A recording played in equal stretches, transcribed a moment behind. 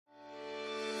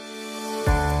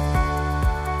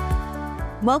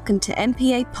Welcome to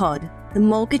MPA Pod, the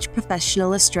Mortgage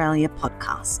Professional Australia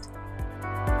podcast.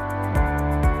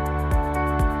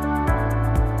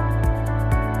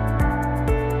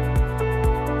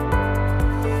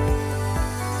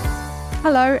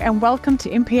 Hello and welcome to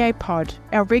MPA Pod,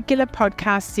 our regular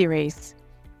podcast series.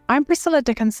 I'm Priscilla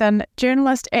Dickinson,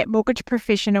 journalist at Mortgage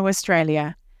Professional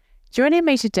Australia. Joining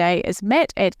me today is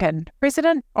Matt Atkin,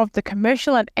 President of the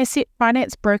Commercial and Asset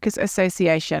Finance Brokers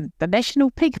Association, the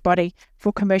national peak body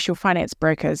for commercial finance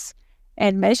brokers,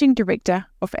 and Managing Director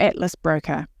of Atlas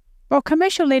Broker. While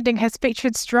commercial lending has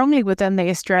featured strongly within the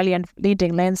Australian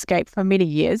lending landscape for many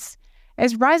years,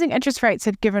 as rising interest rates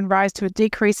have given rise to a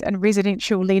decrease in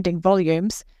residential lending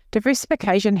volumes,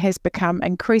 diversification has become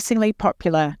increasingly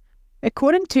popular.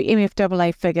 According to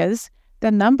MFAA figures, the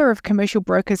number of commercial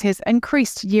brokers has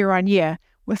increased year on year,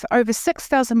 with over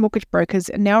 6,000 mortgage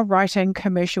brokers now writing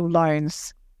commercial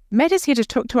loans. Matt is here to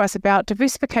talk to us about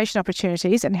diversification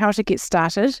opportunities and how to get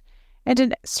started, and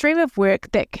a stream of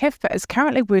work that CAFPA is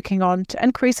currently working on to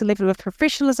increase the level of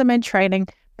professionalism and training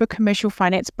for commercial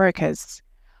finance brokers.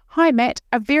 Hi Matt,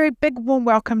 a very big warm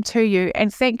welcome to you,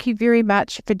 and thank you very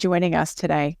much for joining us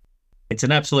today. It's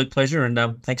an absolute pleasure,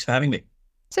 and thanks for having me.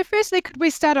 So firstly, could we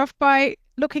start off by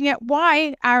looking at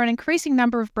why are an increasing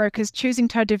number of brokers choosing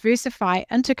to diversify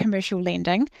into commercial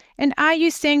lending? And are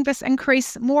you seeing this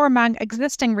increase more among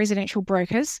existing residential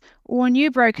brokers or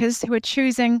new brokers who are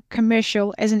choosing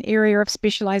commercial as an area of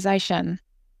specialisation?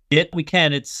 Yeah, we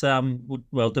can. It's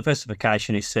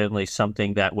diversification is certainly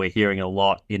something that we're hearing a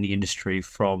lot in the industry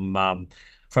from an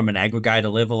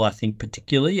aggregator level, I think,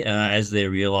 particularly as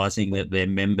they're realising that their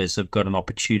members have got an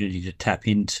opportunity to tap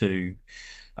into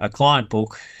a client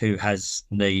book who has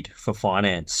need for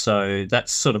finance. So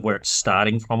that's sort of where it's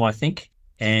starting from, I think.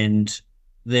 And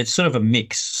there's sort of a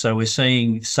mix. So we're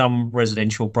seeing some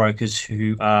residential brokers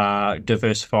who are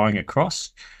diversifying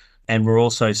across, and we're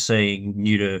also seeing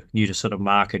new to sort of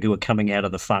market who are coming out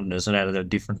of the funders and out of the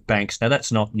different banks. Now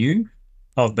that's not new.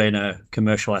 I've been a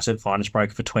commercial asset finance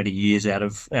broker for 20 years out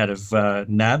of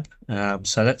NAB.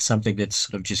 So that's something that's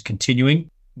sort of just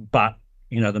continuing. But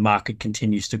the market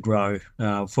continues to grow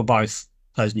for both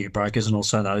those new brokers and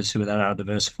also those who are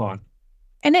diversifying.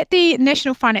 And at the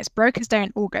National Finance Brokers Day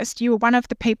in August, you were one of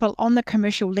the people on the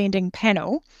commercial lending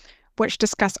panel, which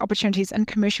discussed opportunities in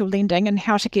commercial lending and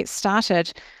how to get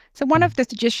started. So one of the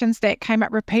suggestions that came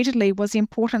up repeatedly was the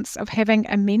importance of having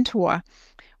a mentor.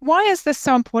 Why is this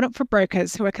so important for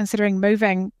brokers who are considering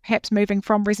moving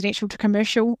from residential to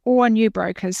commercial, or new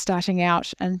brokers starting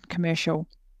out in commercial?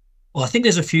 Well, I think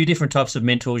there's a few different types of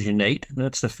mentors you need.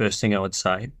 That's the first thing I would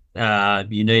say.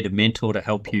 You need a mentor to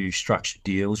help you structure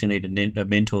deals. You need a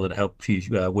mentor that helps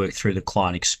you work through the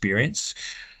client experience.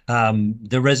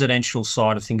 The residential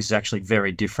side of things is actually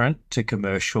very different to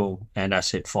commercial and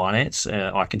asset finance.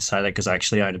 I can say that because I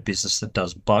actually own a business that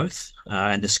does both,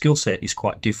 and the skill set is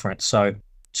quite different. So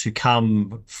to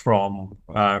come from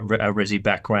a resi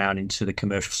background into the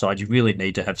commercial side, you really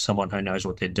need to have someone who knows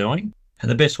what they're doing. And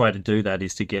the best way to do that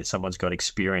is to get someone who's got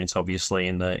experience, obviously,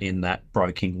 in that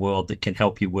broking world that can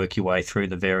help you work your way through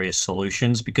the various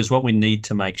solutions. Because what we need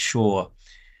to make sure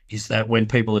is that when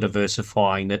people are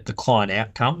diversifying, that the client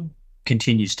outcome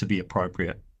continues to be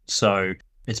appropriate. So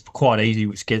it's quite easy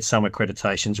to get some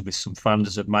accreditations with some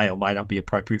funders that may or may not be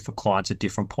appropriate for clients at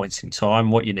different points in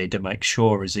time. What you need to make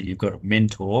sure is that you've got a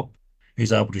mentor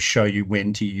who's able to show you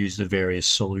when to use the various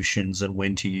solutions and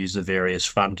when to use the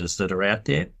various funders that are out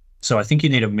there. So I think you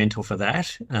need a mentor for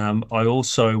that. I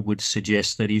also would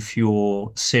suggest that if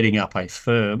you're setting up a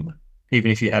firm, even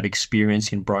if you have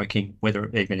experience in broking,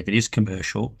 even if it is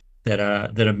commercial, that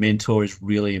a mentor is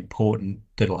really important.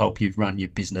 That'll help you run your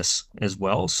business as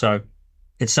well. So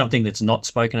it's something that's not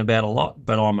spoken about a lot,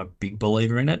 but I'm a big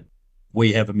believer in it.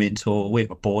 We have a mentor. We have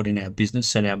a board in our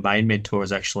business, and our main mentor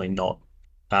is actually not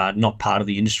part of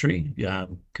the industry,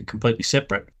 completely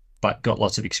separate, but got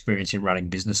lots of experience in running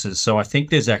businesses. So I think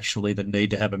there's actually the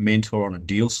need to have a mentor on a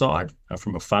deal side,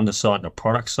 from a funder side and a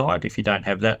product side, if you don't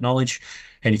have that knowledge.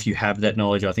 And if you have that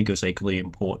knowledge, I think it's equally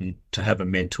important to have a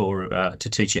mentor to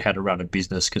teach you how to run a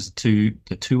business, because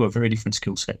the two are very different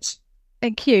skill sets.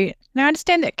 Thank you. Now, I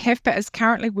understand that CAFPA is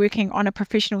currently working on a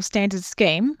professional standards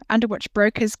scheme under which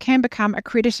brokers can become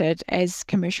accredited as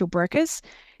commercial brokers.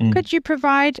 Could you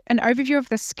provide an overview of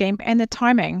this scheme and the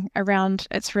timing around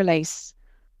its release?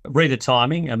 Read the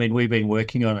timing. I mean, we've been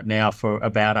working on it now for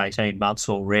about 18 months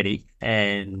already,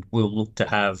 and we'll look to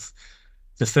have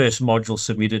the first module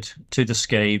submitted to the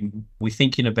scheme, we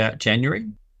think, in about January.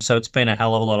 So it's been a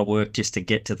hell of a lot of work just to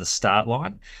get to the start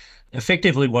line.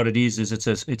 Effectively, what it is it's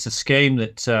a scheme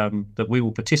that we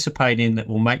will participate in that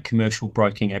will make commercial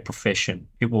broking a profession.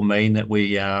 It will mean that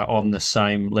we are on the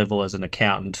same level as an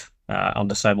accountant, on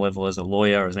the same level as a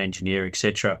lawyer, as an engineer,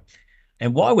 etc.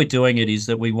 And why we're doing it is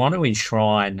that we want to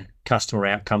enshrine customer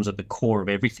outcomes at the core of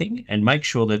everything and make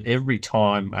sure that every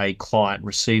time a client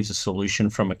receives a solution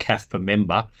from a CAFPA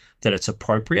member, that it's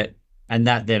appropriate. And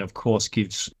that then, of course,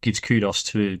 gives kudos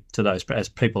to those as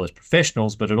people as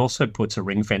professionals, but it also puts a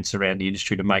ring fence around the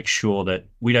industry to make sure that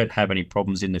we don't have any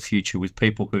problems in the future with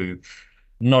people who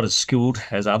not as skilled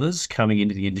as others coming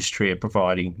into the industry and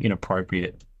providing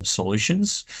inappropriate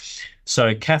solutions.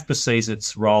 So CAFPA sees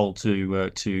its role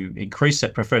to increase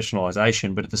that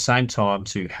professionalisation, but at the same time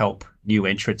to help new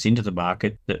entrants into the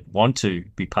market that want to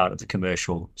be part of the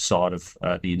commercial side of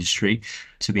the industry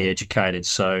to be educated.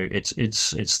 So it's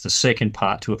the second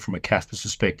part to it from a CAFPA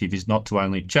perspective, is not to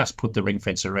only just put the ring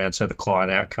fence around so the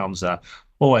client outcomes are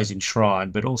always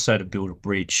enshrined, but also to build a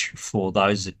bridge for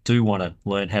those that do want to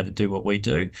learn how to do what we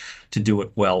do, to do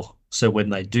it well. So when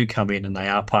they do come in and they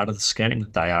are part of the scheme,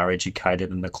 they are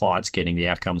educated and the client's getting the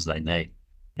outcomes they need.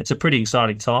 It's a pretty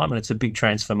exciting time and it's a big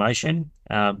transformation,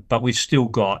 but we've still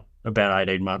got about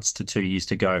 18 months to 2 years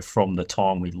to go from the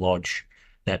time we lodge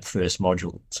that first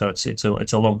module. So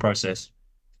it's a long process.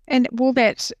 And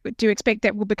do you expect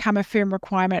that will become a firm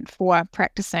requirement for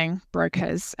practicing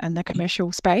brokers in the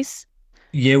commercial space?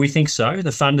 Yeah, we think so. The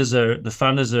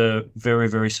funders are very,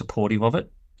 very supportive of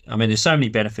it. I mean, there's so many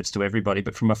benefits to everybody,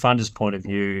 but from a funder's point of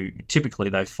view, typically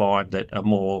they find that a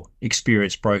more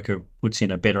experienced broker puts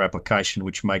in a better application,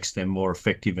 which makes them more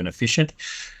effective and efficient.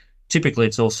 Typically,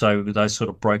 it's also those sort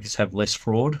of brokers have less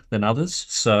fraud than others.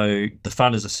 So the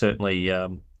funders are certainly,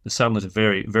 the funders are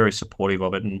very, very supportive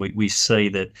of it. And we see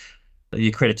that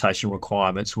the accreditation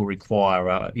requirements will require,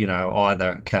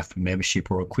 either CAFPA membership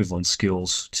or equivalent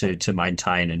skills to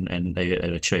maintain and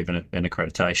achieve an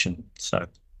accreditation. So,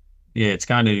 yeah, it's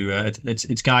going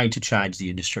to change the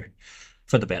industry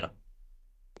for the better.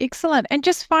 Excellent. And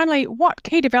just finally, what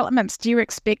key developments do you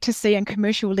expect to see in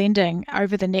commercial lending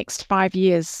over the next 5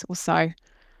 years or so?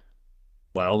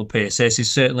 Well, the PSS is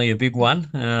certainly a big one.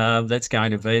 That's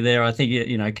going to be there. I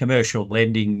think, commercial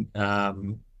lending,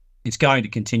 it's going to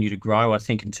continue to grow. I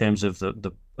think in terms of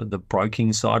the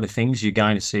broking side of things, you're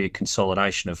going to see a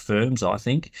consolidation of firms, I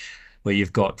think, where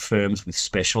you've got firms with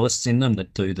specialists in them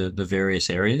that do the various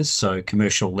areas. So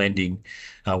commercial lending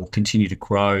will continue to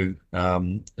grow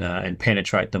and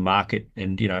penetrate the market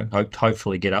and,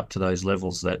 hopefully get up to those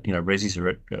levels that, resis are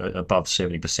at above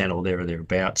 70% or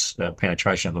thereabouts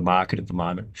penetration of the market at the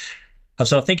moment.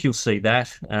 So I think you'll see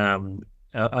that.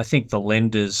 I think the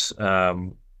lenders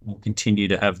will continue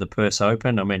to have the purse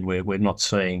open. I mean, we're not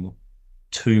seeing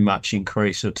too much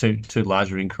increase or too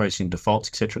large an increase in defaults,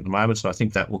 etc. at the moment. So I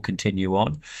think that will continue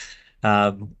on.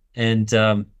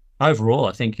 Overall,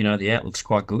 I think, the outlook's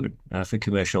quite good for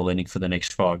commercial lending for the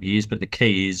next 5 years. But the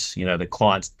key is, the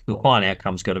client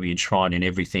outcome's got to be enshrined in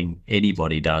everything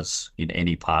anybody does in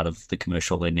any part of the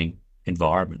commercial lending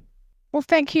environment. Well,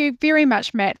 thank you very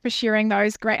much, Matt, for sharing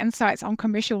those great insights on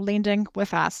commercial lending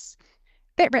with us.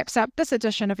 That wraps up this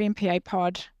edition of MPA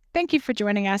Pod. Thank you for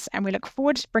joining us, and we look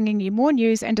forward to bringing you more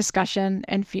news and discussion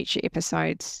in future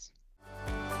episodes.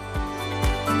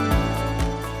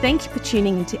 Thank you for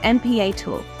tuning into MPA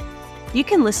Talk. You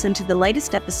can listen to the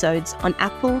latest episodes on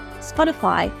Apple,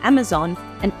 Spotify, Amazon,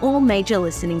 and all major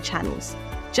listening channels.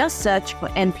 Just search for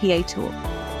MPA Talk.